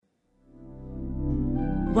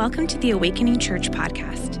Welcome to the Awakening Church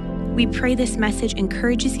podcast. We pray this message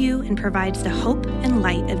encourages you and provides the hope and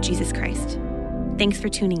light of Jesus Christ. Thanks for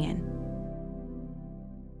tuning in.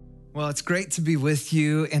 Well, it's great to be with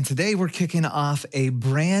you. And today we're kicking off a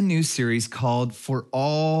brand new series called For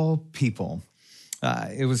All People.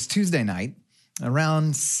 It was Tuesday night.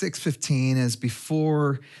 Around 6:15 is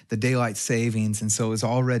before the daylight savings, and so it was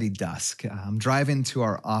already dusk. I'm driving to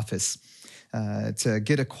our office to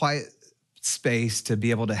get a quiet space to be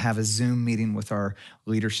able to have a Zoom meeting with our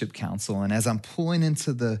leadership council. And as I'm pulling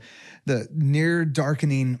into the near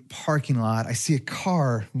darkening parking lot, I see a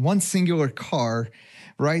car, one singular car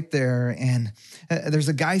right there. And there's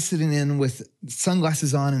a guy sitting in with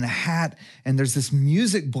sunglasses on and a hat, and there's this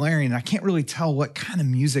music blaring. I can't really tell what kind of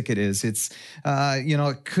music it is. It's,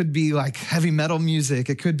 it could be like heavy metal music.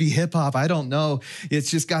 It could be hip hop. I don't know.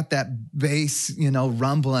 It's just got that bass,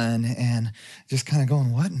 rumbling, and just kind of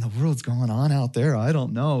going, what in the world's going on out there? I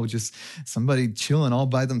don't know. Just somebody chilling all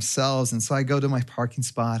by themselves. And so I go to my parking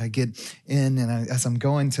spot. I get in, and as I'm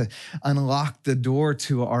going to unlock the door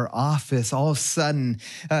to our office, all of a sudden,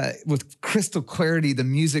 with crystal clarity, the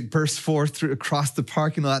music bursts forth across the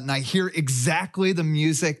parking lot, and I hear exactly the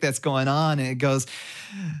music that's going on, and it goes,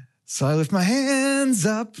 so I lift my hands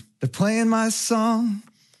up, they're playing my song,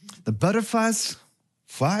 the butterflies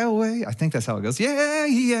fly away. I think that's how it goes. Yeah,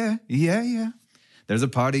 yeah, yeah, yeah. There's a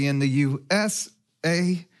party in the USA.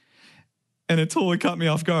 And it totally caught me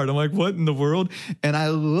off guard. I'm like, what in the world? And I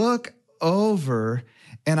look over,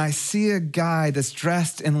 and I see a guy that's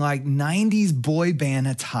dressed in like 90s boy band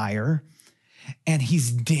attire, and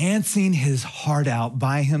he's dancing his heart out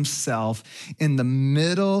by himself in the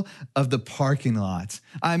middle of the parking lot.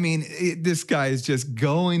 I mean, this guy is just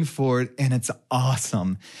going for it, and it's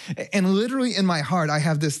awesome. And literally in my heart, I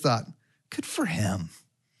have this thought, good for him.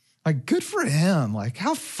 Like, good for him. Like,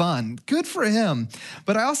 how fun. Good for him.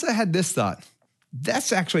 But I also had this thought,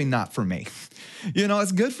 that's actually not for me.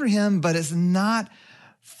 It's good for him, but it's not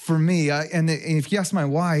for me. And if you ask my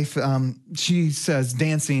wife, she says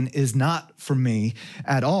dancing is not for me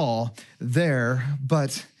at all there.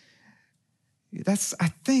 But I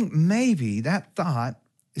think maybe that thought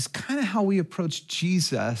is kind of how we approach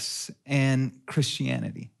Jesus and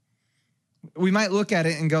Christianity. We might look at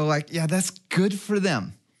it and go like, yeah, that's good for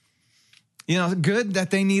them. Good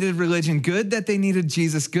that they needed religion, good that they needed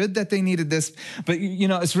Jesus, good that they needed this, but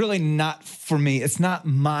it's really not for me. It's not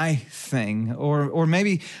my thing. Or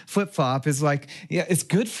maybe flip-flop is like, yeah, it's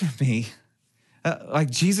good for me. Like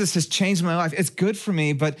Jesus has changed my life. It's good for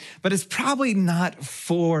me, but it's probably not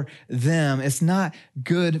for them. It's not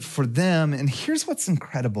good for them. And here's what's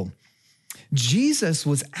incredible. Jesus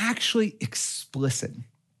was actually explicit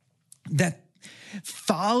that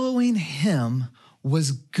following him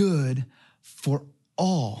was good for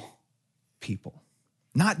all people,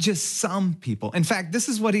 not just some people. In fact, this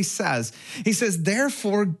is what he says. He says,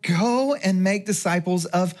 therefore, go and make disciples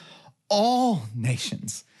of all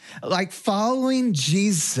nations. Like following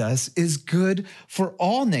Jesus is good for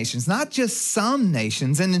all nations, not just some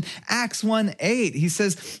nations. And in Acts 1:8, he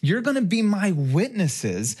says, you're going to be my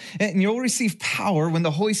witnesses, and you'll receive power when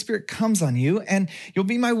the Holy Spirit comes on you, and you'll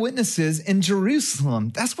be my witnesses in Jerusalem.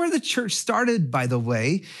 That's where the church started, by the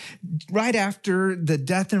way, right after the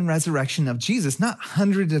death and resurrection of Jesus, not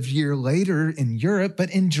hundreds of years later in Europe, but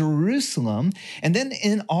in Jerusalem, and then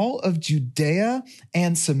in all of Judea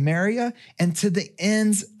and Samaria, and to the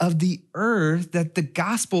ends of the earth, that the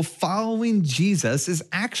gospel following Jesus is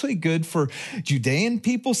actually good for Judean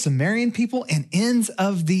people, Samaritan people, and ends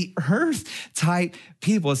of the earth type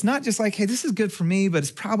people. It's not just like, hey, this is good for me, but it's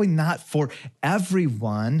probably not for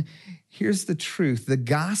everyone. Here's the truth. The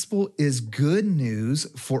gospel is good news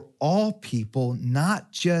for all people,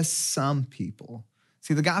 not just some people.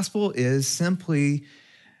 See, the gospel is simply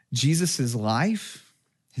Jesus' life,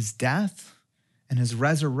 his death, and his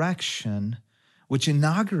resurrection, which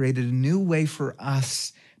inaugurated a new way for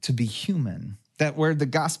us to be human. That where the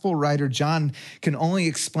gospel writer John can only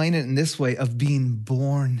explain it in this way of being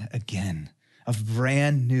born again, of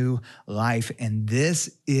brand new life. And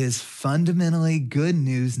this is fundamentally good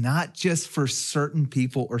news, not just for certain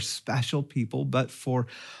people or special people, but for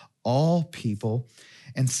all people.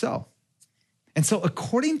 And so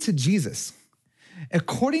according to Jesus,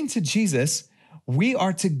 we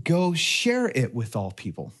are to go share it with all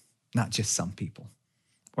people, not just some people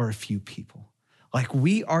or a few people. Like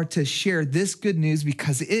we are to share this good news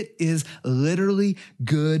because it is literally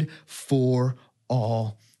good for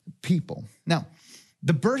all people. Now,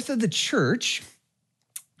 the birth of the church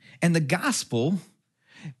and the gospel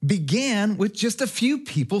began with just a few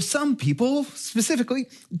people, some people, specifically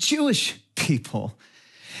Jewish people.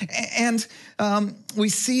 And we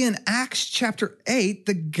see in Acts chapter 8,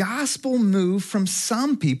 the gospel moved from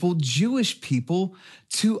some people, Jewish people,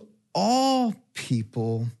 to all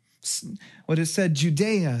people. What it said,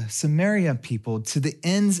 Judea, Samaria people, to the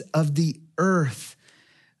ends of the earth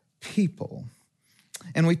people.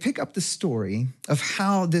 And we pick up the story of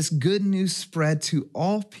how this good news spread to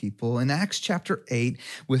all people in Acts chapter 8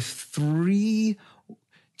 with 3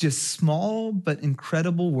 just small but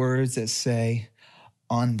incredible words that say,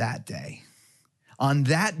 on that day. On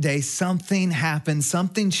that day, something happened,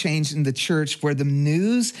 something changed in the church where the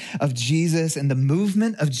news of Jesus and the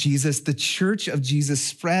movement of Jesus, the church of Jesus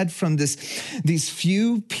spread from these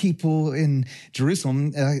few people in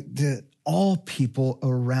Jerusalem to all people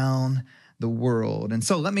around the world. And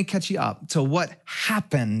so let me catch you up to what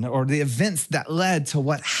happened or the events that led to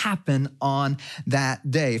what happened on that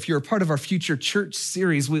day. If you're a part of our Future Church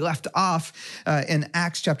series, we left off in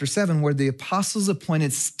Acts chapter 7, where the apostles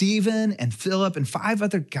appointed Stephen and Philip and 5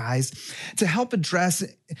 other guys to help address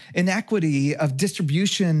inequity of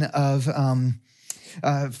distribution of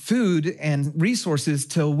food and resources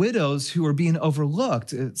to widows who are being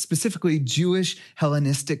overlooked, specifically Jewish,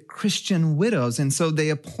 Hellenistic, Christian widows. And so they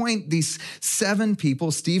appoint these 7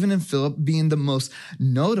 people, Stephen and Philip being the most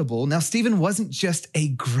notable. Now, Stephen wasn't just a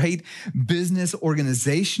great business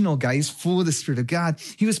organizational guy. He's full of the Spirit of God.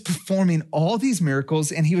 He was performing all these miracles,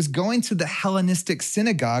 and he was going to the Hellenistic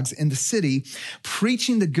synagogues in the city,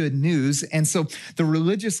 preaching the good news. And so the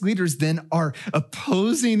religious leaders then are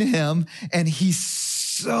opposing him, and he's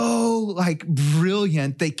so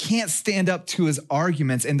brilliant. They can't stand up to his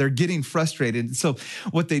arguments, and they're getting frustrated. So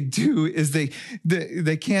what they do is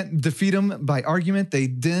they can't defeat him by argument. They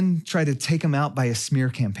then try to take him out by a smear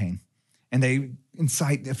campaign. And they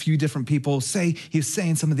incite a few different people, say he's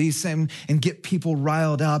saying some of these and get people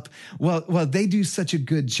riled up. Well, they do such a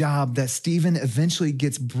good job that Stephen eventually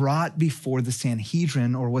gets brought before the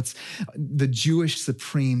Sanhedrin, or what's the Jewish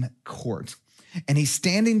Supreme Court. And he's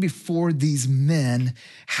standing before these men,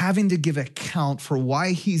 having to give account for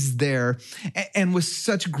why he's there. And with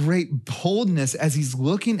such great boldness, as he's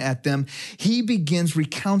looking at them, he begins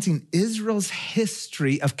recounting Israel's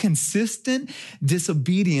history of consistent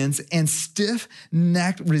disobedience and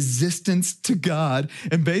stiff-necked resistance to God.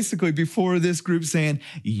 And basically before this group saying,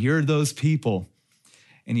 you're those people.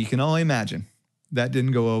 And you can only imagine that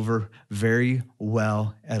didn't go over very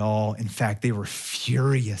well at all. In fact, they were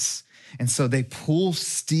furious. And so they pull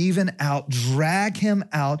Stephen out, drag him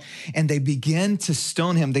out, and they begin to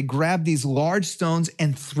stone him. They grab these large stones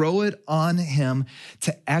and throw it on him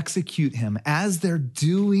to execute him. As they're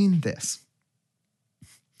doing this,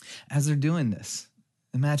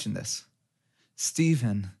 imagine this.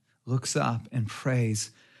 Stephen looks up and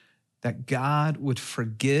prays that God would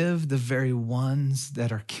forgive the very ones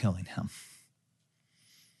that are killing him.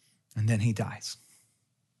 And then he dies.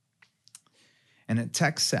 And the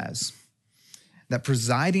text says that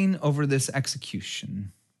presiding over this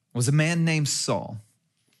execution was a man named Saul,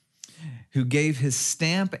 who gave his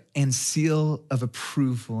stamp and seal of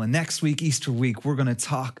approval. And next week, Easter week, we're going to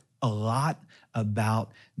talk a lot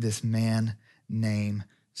about this man named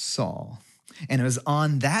Saul. And it was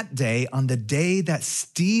on that day, on the day that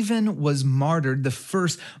Stephen was martyred, the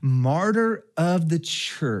first martyr of the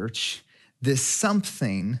church, this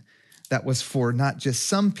something that was for not just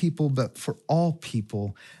some people, but for all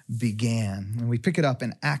people began. And we pick it up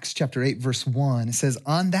in Acts chapter 8, verse 1. It says,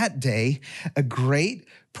 on that day, a great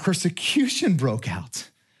persecution broke out.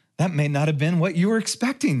 That may not have been what you were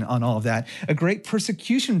expecting on all of that. A great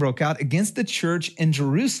persecution broke out against the church in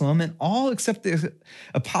Jerusalem, and all except the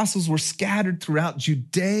apostles were scattered throughout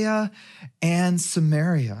Judea and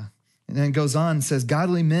Samaria. And then it goes on and says,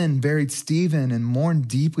 godly men buried Stephen and mourned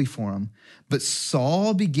deeply for him. But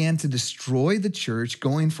Saul began to destroy the church,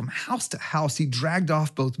 going from house to house. He dragged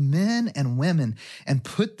off both men and women and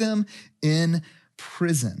put them in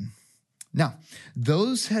prison. Now,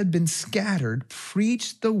 those who had been scattered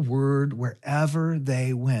preached the word wherever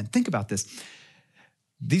they went. Think about this.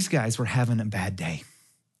 These guys were having a bad day,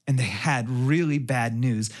 and they had really bad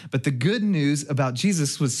news. But the good news about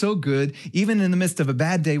Jesus was so good, even in the midst of a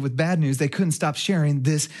bad day with bad news, they couldn't stop sharing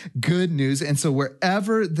this good news. And so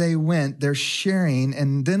wherever they went, they're sharing.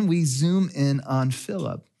 And then we zoom in on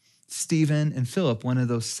Philip. Stephen and Philip, one of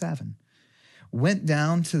those 7, went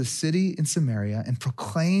down to the city in Samaria and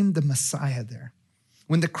proclaimed the Messiah there.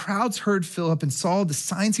 When the crowds heard Philip and saw the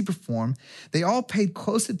signs he performed, they all paid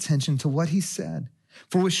close attention to what he said.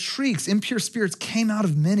 For with shrieks, impure spirits came out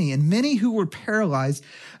of many, and many who were paralyzed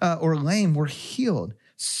or lame were healed.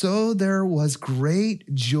 So there was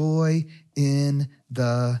great joy in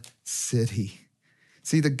the city.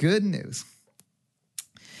 See, the good news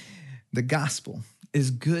The gospel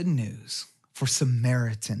is good news for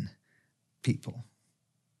Samaritan people.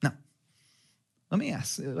 Now,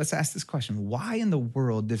 let's ask this question. Why in the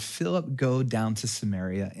world did Philip go down to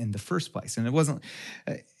Samaria in the first place?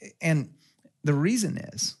 And the reason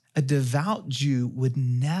is a devout Jew would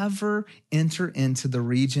never enter into the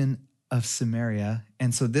region of Samaria.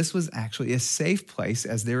 And so this was actually a safe place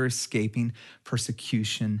as they were escaping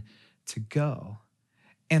persecution to go.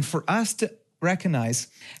 And for us to recognize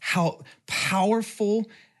how powerful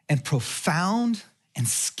and profound and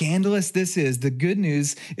scandalous this is, the good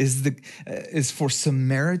news is for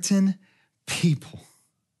Samaritan people.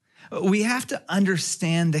 We have to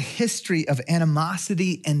understand the history of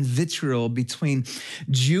animosity and vitriol between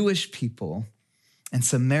Jewish people and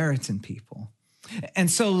Samaritan people. And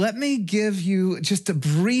so let me give you just a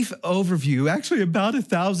brief overview, actually about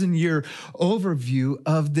 1,000-year overview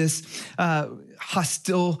of this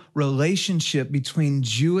hostile relationship between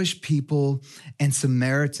Jewish people and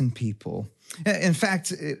Samaritan people. In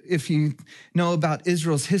fact, if you know about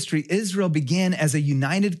Israel's history, Israel began as a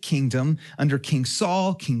united kingdom under King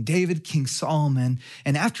Saul, King David, King Solomon.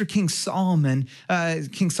 And after King Solomon,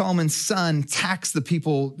 King Solomon's son taxed the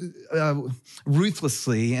people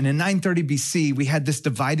ruthlessly. And in 930 BC, we had this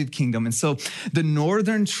divided kingdom. And so the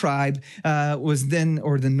northern tribe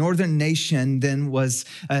the northern nation then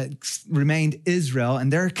remained Israel,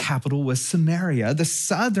 and their capital was Samaria. The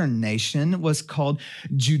southern nation was called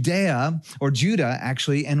Judah,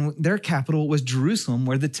 actually, and their capital was Jerusalem,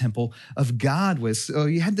 where the temple of God was. So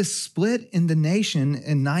you had this split in the nation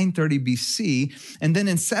in 930 BC, and then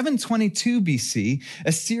in 722 BC,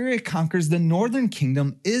 Assyria conquers the northern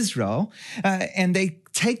kingdom, Israel, and they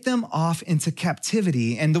take them off into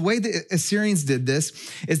captivity. And the way the Assyrians did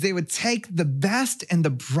this is they would take the best and the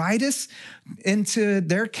brightest into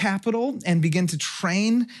their capital and begin to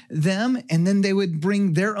train them. And then they would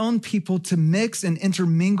bring their own people to mix and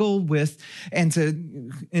intermingle with and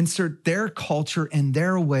to insert their culture and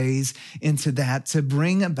their ways into that to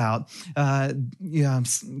bring about,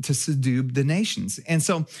 to subdue the nations. And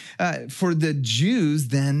so for the Jews,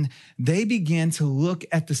 then they began to look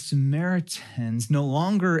at the Samaritans no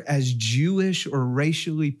longer as Jewish or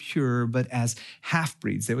racially pure, but as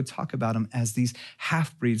half-breeds. They would talk about them as these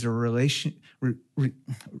half-breeds or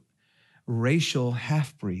racial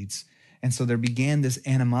half-breeds. And so there began this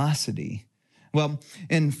animosity. Well,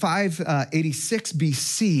 in 586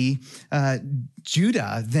 BC,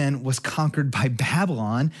 Judah then was conquered by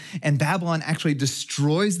Babylon, and Babylon actually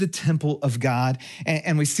destroys the temple of God.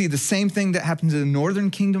 And we see the same thing that happened to the northern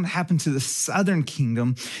kingdom happened to the southern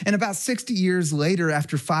kingdom. And about 60 years later,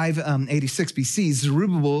 after 586 BC,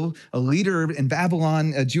 Zerubbabel, a leader in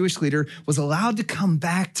Babylon, a Jewish leader, was allowed to come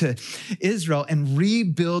back to Israel and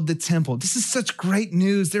rebuild the temple. This is such great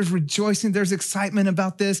news. There's rejoicing, there's excitement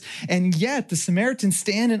about this. And yet the Samaritans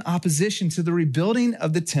stand in opposition to the rebuilding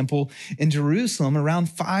of the temple in Jerusalem around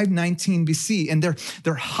 519 BC. And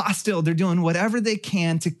they're hostile. They're doing whatever they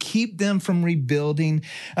can to keep them from rebuilding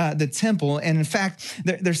the temple. And in fact,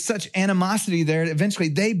 there's such animosity there. Eventually,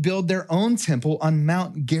 they build their own temple on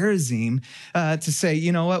Mount Gerizim to say,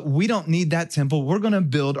 you know what, we don't need that temple. We're going to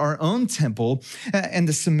build our own temple. And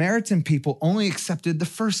the Samaritan people only accepted the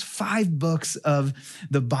first 5 books of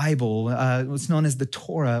the Bible, what's known as the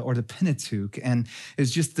Torah or the Pentateuch. And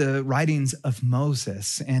it's just the writings of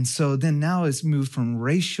Moses. And so then now it's moved from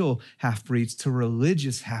racial half-breeds to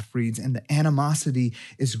religious half-breeds, and the animosity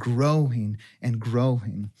is growing and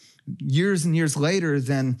growing. Years and years later,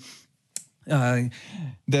 then the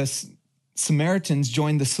Samaritans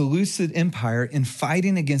joined the Seleucid Empire in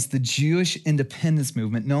fighting against the Jewish independence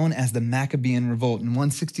movement known as the Maccabean Revolt in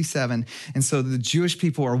 167. And so the Jewish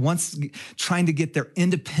people are once trying to get their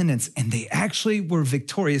independence, and they actually were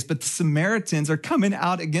victorious, but the Samaritans are coming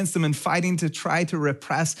out against them and fighting to try to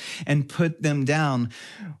repress and put them down.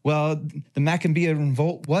 Well, the Maccabean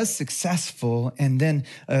Revolt was successful, and then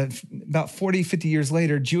about 40, 50 years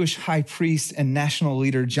later, Jewish high priest and national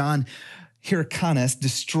leader John Hyrcanus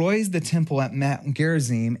destroys the temple at Mount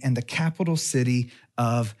Gerizim and the capital city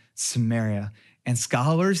of Samaria. And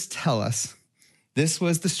scholars tell us this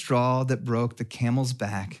was the straw that broke the camel's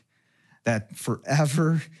back, that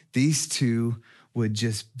forever these two would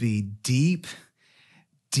just be deep,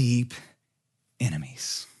 deep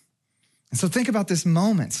enemies. And so think about this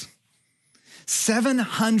moment.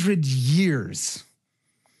 700 years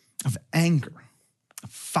of anger, of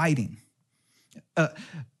fighting,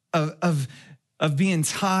 of being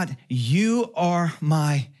taught, you are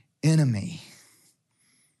my enemy.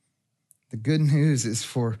 The good news is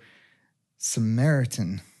for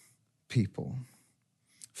Samaritan people.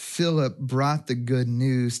 Philip brought the good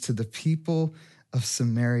news to the people of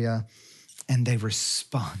Samaria, and they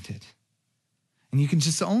responded. And you can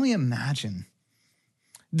just only imagine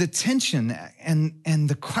the tension and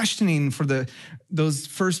the questioning for those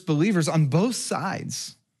first believers on both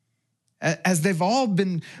sides, as they've all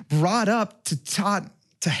been brought up taught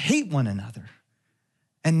to hate one another.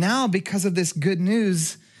 And now, because of this good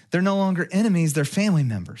news, they're no longer enemies, they're family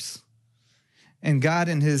members. And God,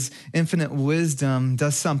 in his infinite wisdom,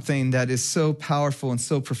 does something that is so powerful and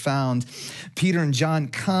so profound. Peter and John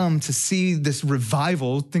come to see this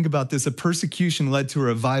revival. Think about this, a persecution led to a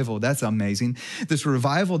revival. That's amazing. This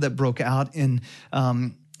revival that broke out in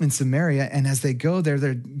Samaria. And as they go there,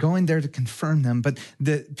 they're going there to confirm them. But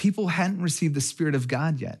the people hadn't received the Spirit of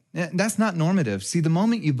God yet. That's not normative. See, the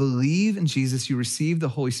moment you believe in Jesus, you receive the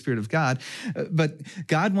Holy Spirit of God. But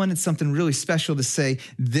God wanted something really special to say,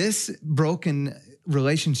 this broken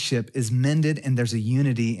relationship is mended and there's a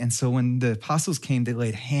unity. And so when the apostles came, they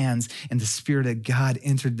laid hands and the Spirit of God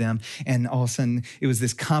entered them. And all of a sudden, it was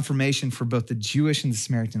this confirmation for both the Jewish and the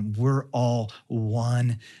Samaritan. We're all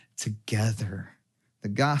one together. The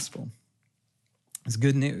gospel is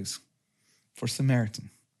good news for Samaritan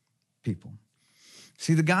people.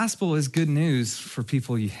 See, the gospel is good news for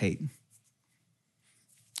people you hate,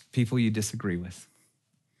 people you disagree with,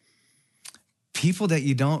 people that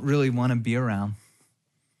you don't really want to be around,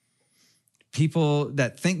 people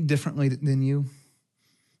that think differently than you,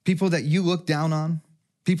 people that you look down on,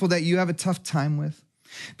 people that you have a tough time with,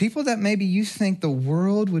 people that maybe you think the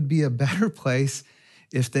world would be a better place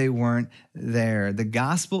if they weren't there. The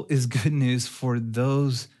gospel is good news for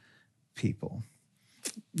those people.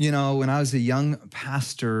 You know, when I was a young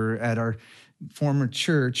pastor at our former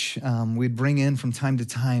church, we'd bring in from time to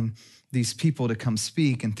time these people to come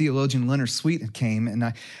speak, and theologian Leonard Sweet came,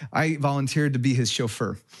 and I volunteered to be his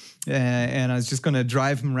chauffeur. And I was just going to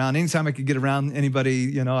drive him around. Anytime I could get around anybody,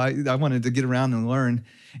 you know, I wanted to get around and learn.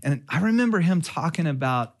 And I remember him talking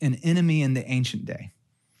about an enemy in the ancient day.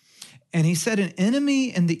 And he said an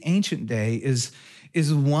enemy in the ancient day is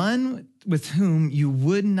one with whom you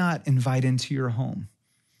would not invite into your home.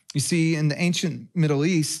 You see, in the ancient Middle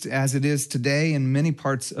East, as it is today in many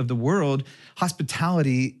parts of the world,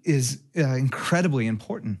 hospitality is incredibly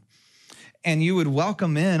important. And you would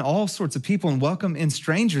welcome in all sorts of people and welcome in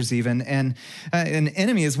strangers even. And an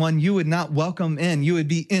enemy is one you would not welcome in. You would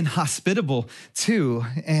be inhospitable to.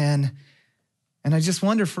 And I just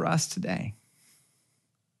wonder for us today,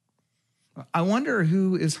 I wonder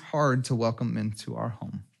who is hard to welcome into our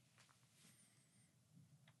home.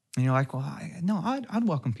 And you're like, well, I'd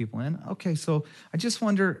welcome people in. Okay, so I just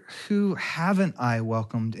wonder, who haven't I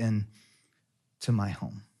welcomed in to my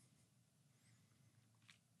home?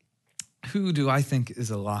 Who do I think is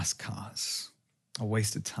a lost cause, a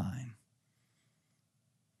waste of time?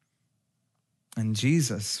 And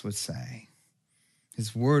Jesus would say,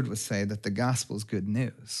 his word would say that the gospel is good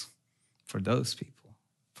news for those people,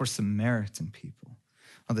 for Samaritan people.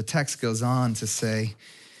 Well, the text goes on to say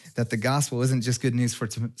that the gospel isn't just good news for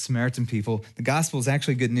Samaritan people. The gospel is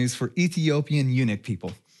actually good news for Ethiopian eunuch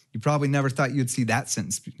people. You probably never thought you'd see that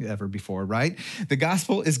sentence ever before, right? The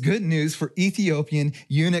gospel is good news for Ethiopian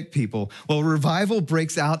eunuch people. Well, revival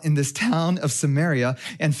breaks out in this town of Samaria,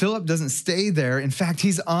 and Philip doesn't stay there. In fact,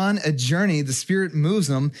 he's on a journey. The Spirit moves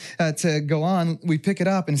him to go on. We pick it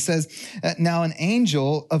up and it says, now an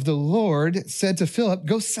angel of the Lord said to Philip,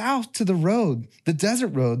 go south to the road, the desert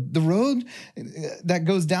road, the road that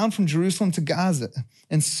goes down from Jerusalem to Gaza.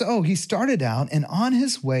 And so he started out, and on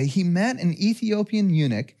his way, he met an Ethiopian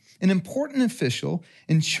eunuch, an important official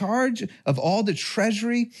in charge of all the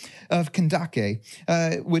treasury of Kandake,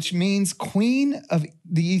 which means queen of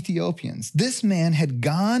the Ethiopians. This man had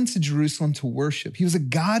gone to Jerusalem to worship. He was a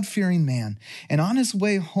God-fearing man, and on his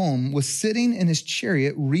way home was sitting in his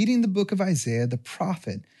chariot reading the book of Isaiah the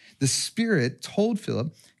prophet. The Spirit told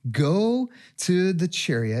Philip, go to the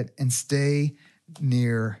chariot and stay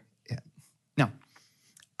near it. Now,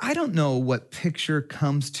 I don't know what picture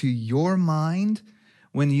comes to your mind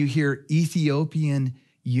when you hear Ethiopian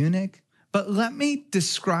eunuch, but let me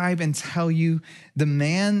describe and tell you the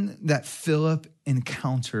man that Philip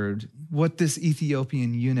encountered, what this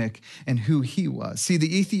Ethiopian eunuch and who he was. See,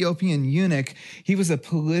 the Ethiopian eunuch, he was a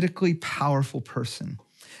politically powerful person.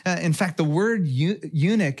 In fact, the word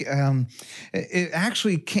eunuch, it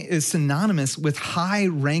actually is synonymous with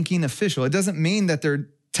high-ranking official. It doesn't mean that they're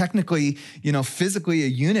technically, physically a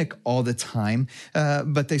eunuch all the time,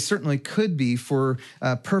 but they certainly could be for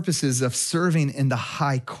purposes of serving in the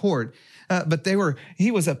high court. But he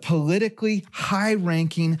was a politically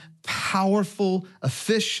high-ranking, powerful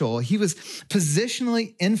official. He was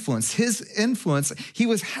positionally influenced. His influence, he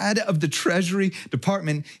was head of the Treasury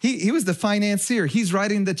Department. He was the financier. He's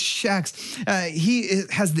writing the checks. He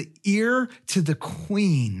has the ear to the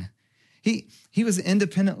queen. He was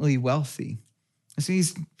independently wealthy. So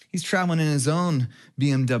he's traveling in his own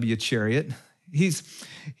BMW chariot.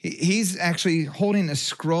 He's actually holding a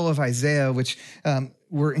scroll of Isaiah, which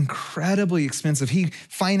were incredibly expensive. He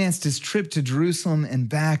financed his trip to Jerusalem and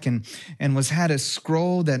back, and had a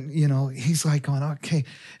scroll that, he's like going, okay,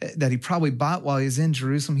 that he probably bought while he was in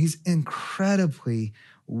Jerusalem. He's incredibly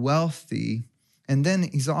wealthy. And then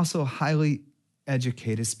he's also highly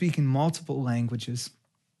educated, speaking multiple languages.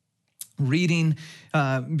 Reading,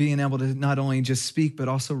 being able to not only just speak, but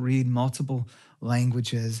also read multiple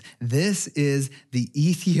languages. This is the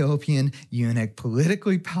Ethiopian eunuch,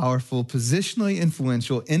 politically powerful, positionally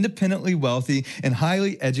influential, independently wealthy, and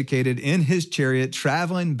highly educated in his chariot,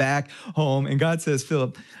 traveling back home. And God says,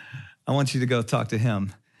 Philip, I want you to go talk to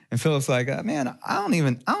him. And Philip's like, man, I don't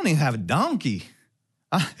even have a donkey.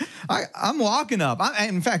 I'm walking up.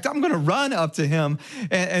 In fact, I'm going to run up to him.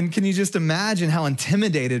 And can you just imagine how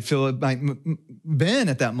intimidated Philip might been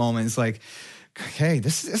at that moment? It's like, okay,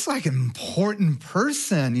 this is like an important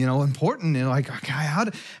person, important. Like,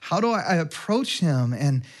 okay, how do I approach him?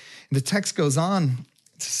 And the text goes on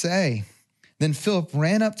to say, then Philip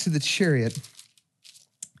ran up to the chariot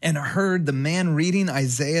and heard the man reading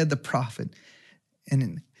Isaiah the prophet.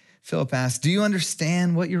 And Philip asked, do you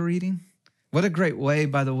understand what you're reading? What a great way,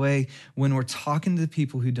 by the way, when we're talking to the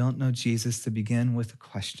people who don't know Jesus, to begin with a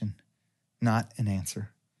question, not an answer.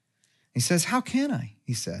 He says, how can I?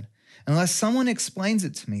 He said, unless someone explains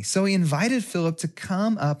it to me. So he invited Philip to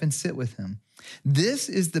come up and sit with him. This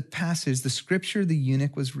is the passage, the scripture the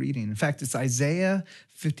eunuch was reading. In fact, it's Isaiah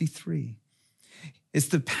 53. It's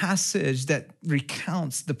the passage that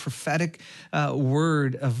recounts the prophetic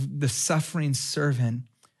word of the suffering servant,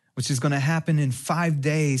 which is going to happen in 5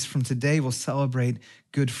 days from today. We'll celebrate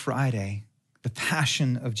Good Friday, the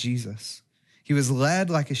passion of Jesus. He was led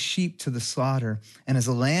like a sheep to the slaughter, and as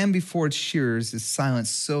a lamb before its shearers is silent,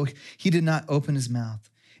 so he did not open his mouth.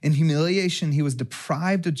 In humiliation, he was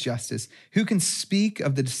deprived of justice. Who can speak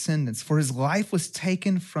of the descendants? For his life was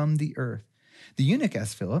taken from the earth. The eunuch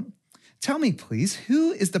asked Philip, tell me, please,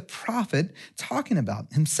 who is the prophet talking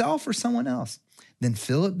about, himself or someone else? Then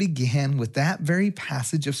Philip began with that very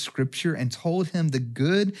passage of scripture and told him the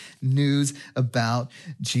good news about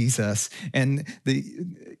Jesus. And the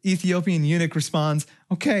Ethiopian eunuch responds,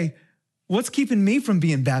 okay, what's keeping me from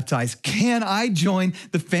being baptized? Can I join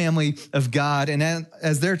the family of God? And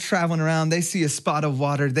as they're traveling around, they see a spot of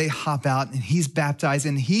water. They hop out and he's baptized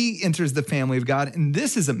and he enters the family of God. And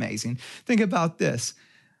this is amazing. Think about this.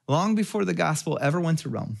 Long before the gospel ever went to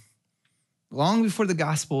Rome, long before the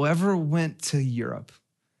gospel ever went to Europe,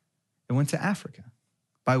 it went to Africa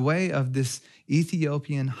by way of this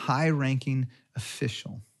Ethiopian high-ranking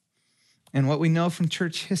official. And what we know from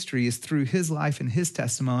church history is through his life and his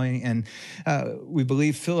testimony, and we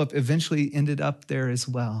believe Philip eventually ended up there as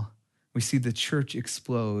well. We see the church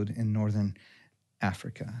explode in northern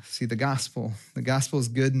Africa. See, the gospel is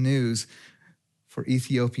good news for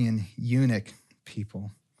Ethiopian eunuch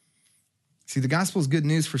people. See, the gospel is good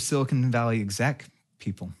news for Silicon Valley exec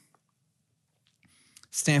people,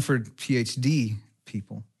 Stanford PhD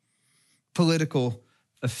people, political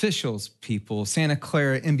officials people, Santa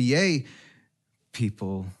Clara MBA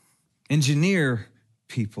people, engineer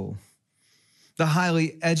people, the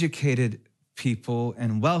highly educated people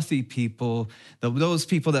and wealthy people, those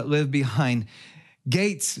people that live behind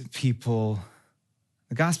gates people.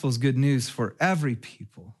 The gospel is good news for every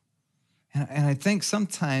people. And I think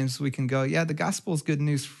sometimes we can go, yeah, the gospel is good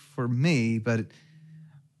news for me, but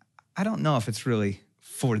I don't know if it's really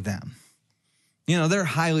for them. They're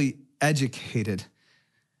highly educated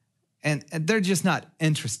and they're just not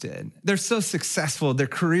interested. They're so successful. Their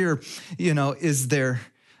career, is their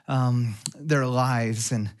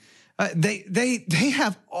lives. And they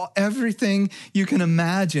have everything you can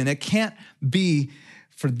imagine. It can't be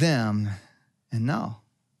for them. And no,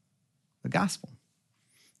 the gospel.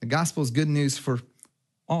 The gospel is good news for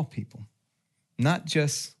all people, not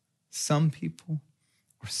just some people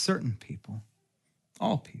or certain people,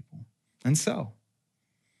 all people. And so,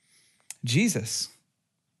 Jesus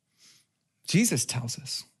tells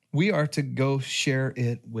us we are to go share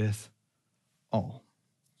it with all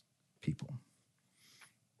people.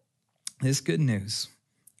 This good news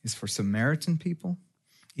is for Samaritan people,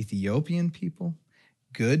 Ethiopian people,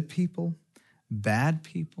 good people, bad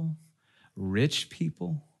people, rich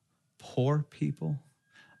people, poor people,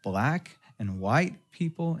 Black and white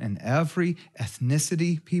people and every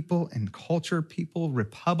ethnicity people and culture people,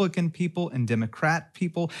 Republican people and Democrat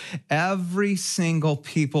people, every single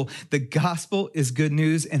people. The gospel is good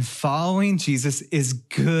news, and following Jesus is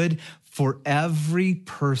good for every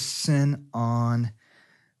person on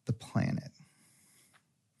the planet.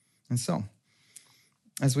 And so,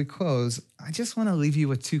 as we close, I just want to leave you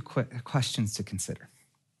with two questions to consider.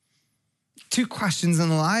 Two questions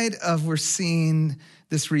in light of we're seeing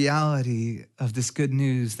this reality of this good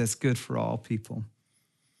news that's good for all people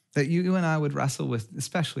that you and I would wrestle with,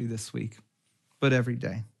 especially this week, but every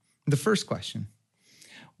day. The first question,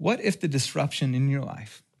 what if the disruption in your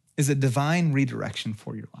life is a divine redirection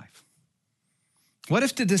for your life? What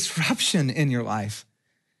if the disruption in your life,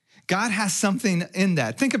 God has something in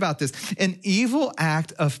that? Think about this. An evil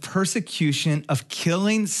act of persecution, of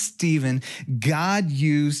killing Stephen, God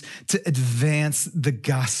used to advance the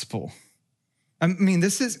gospel. I mean,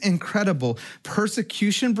 this is incredible.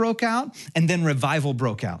 Persecution broke out, and then revival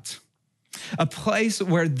broke out. A place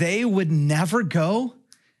where they would never go,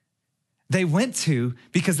 they went to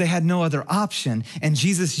because they had no other option, and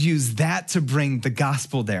Jesus used that to bring the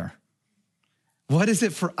gospel there. What is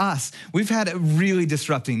it for us? We've had a really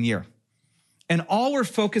disrupting year. And all we're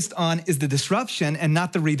focused on is the disruption and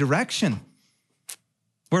not the redirection.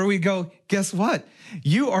 Where we go, guess what?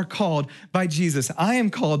 You are called by Jesus. I am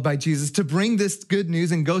called by Jesus to bring this good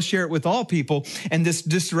news and go share it with all people. And this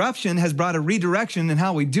disruption has brought a redirection in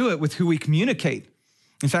how we do it with who we communicate.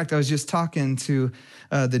 In fact, I was just talking to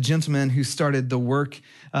the gentleman who started the Work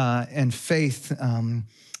and Faith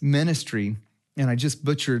ministry. And I just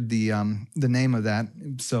butchered the name of that.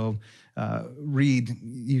 So Reed,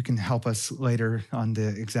 you can help us later on the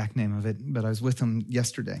exact name of it. But I was with him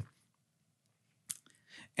yesterday.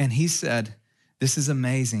 And he said, this is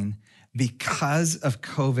amazing. Because of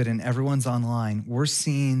COVID and everyone's online, we're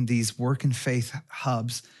seeing these work and faith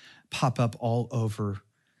hubs pop up all over.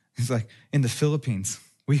 It's like in the Philippines.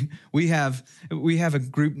 We have a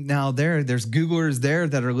group now there. There's Googlers there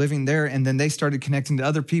that are living there, and then they started connecting to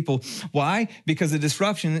other people. Why? Because the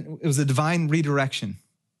disruption, it was a divine redirection.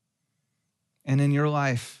 And in your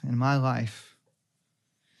life, in my life,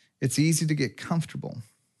 it's easy to get comfortable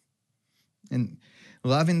in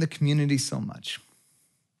loving the community so much.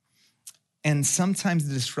 And sometimes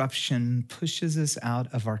the disruption pushes us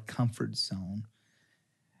out of our comfort zone.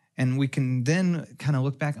 And we can then kind of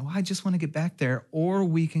look back, oh, I just want to get back there. Or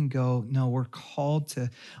we can go, no, we're called to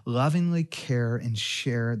lovingly care and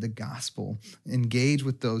share the gospel, engage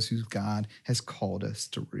with those who God has called us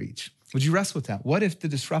to reach. Would you wrestle with that? What if the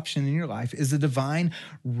disruption in your life is a divine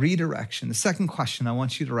redirection? The second question I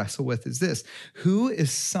want you to wrestle with is this. Who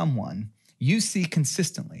is someone you see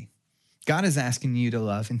consistently God is asking you to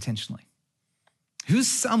love intentionally? Who's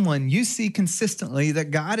someone you see consistently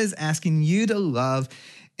that God is asking you to love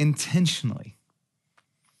intentionally?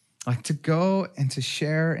 Like to go and to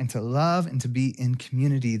share and to love and to be in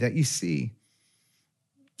community that you see.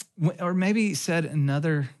 Or maybe said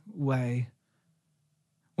another way,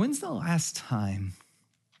 when's the last time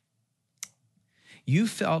you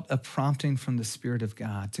felt a prompting from the Spirit of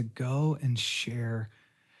God to go and share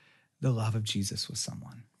the love of Jesus with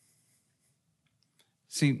someone?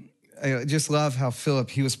 See, I just love how Philip,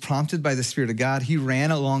 he was prompted by the Spirit of God. He ran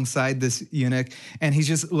alongside this eunuch, and he's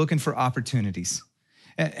just looking for opportunities.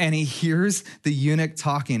 And he hears the eunuch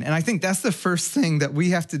talking. And I think that's the first thing that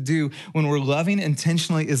we have to do when we're loving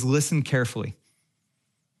intentionally is listen carefully.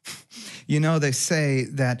 You know, they say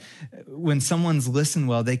that when someone's listened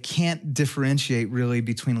well, they can't differentiate really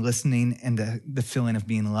between listening and the feeling of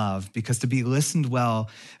being loved, because to be listened well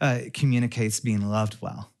communicates being loved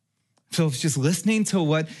well. So it's just listening to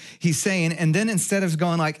what he's saying. And then instead of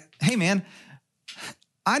going like, hey, man,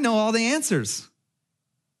 I know all the answers,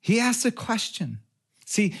 he asks a question.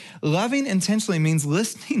 See, loving intentionally means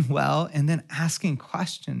listening well and then asking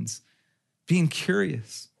questions, being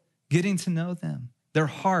curious, getting to know them, their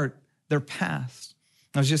heart, their past.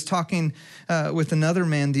 I was just talking with another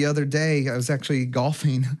man the other day. I was actually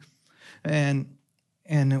golfing, and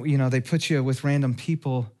you know, they put you with random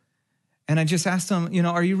people. And I just asked him, you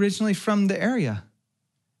know, are you originally from the area?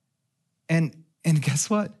 And guess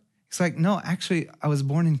what? He's like, no, actually, I was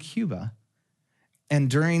born in Cuba. And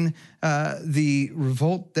during the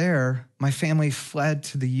revolt there, my family fled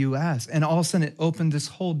to the U.S. And all of a sudden, it opened this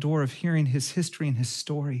whole door of hearing his history and his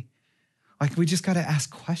story. Like, we just got to ask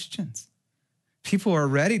questions. People are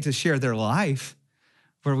ready to share their life,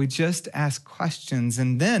 where we just ask questions.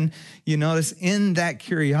 And then you notice in that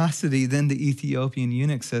curiosity, then the Ethiopian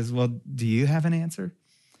eunuch says, well, do you have an answer?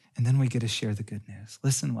 And then we get to share the good news.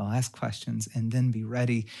 Listen well, ask questions, and then be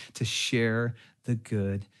ready to share the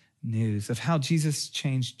good news of how Jesus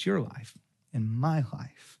changed your life and my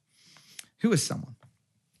life. Who is someone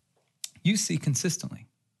you see consistently?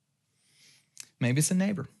 Maybe it's a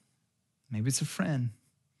neighbor. Maybe it's a friend.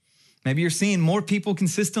 Maybe you're seeing more people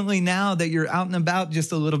consistently now that you're out and about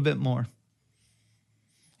just a little bit more.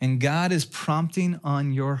 And God is prompting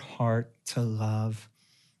on your heart to love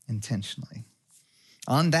intentionally.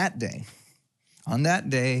 On that day,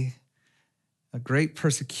 a great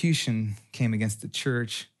persecution came against the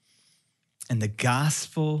church, and the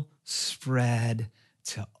gospel spread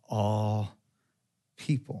to all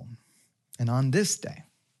people. And on this day,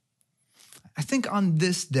 I think on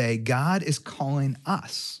this day, God is calling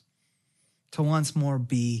us to once more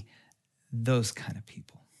be those kind of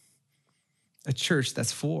people. A church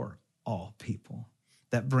that's for all people,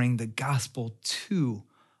 that bring the gospel to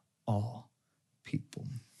all people.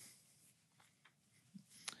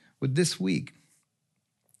 Would this week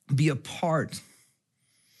be a part?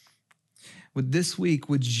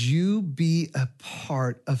 Would you be a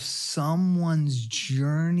part of someone's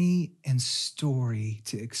journey and story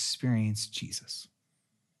to experience Jesus?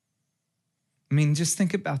 I mean, just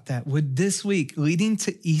think about that. Would this week, leading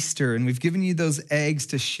to Easter, and we've given you those eggs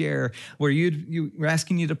to share, where we're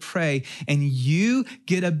asking you to pray, and you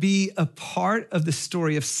get to be a part of the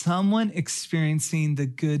story of someone experiencing the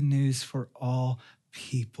good news for all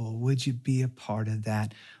people. Would you be a part of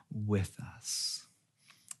that with us?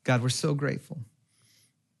 God, we're so grateful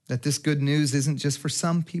that this good news isn't just for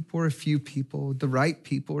some people or a few people, the right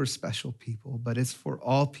people or special people, but it's for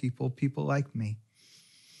all people, people like me,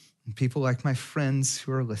 and people like my friends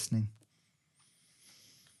who are listening.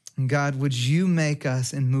 And God, would you make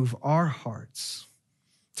us and move our hearts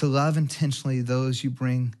to love intentionally those you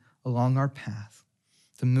bring along our path,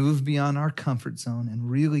 to move beyond our comfort zone and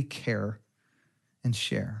really care and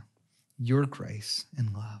share your grace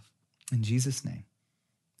and love. In Jesus' name,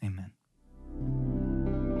 amen.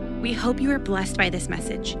 We hope you are blessed by this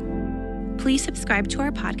message. Please subscribe to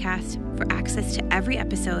our podcast for access to every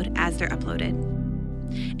episode as they're uploaded.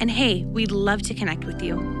 And hey, we'd love to connect with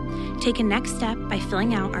you. Take a next step by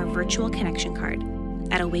filling out our virtual connection card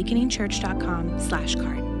at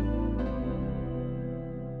awakeningchurch.com/card.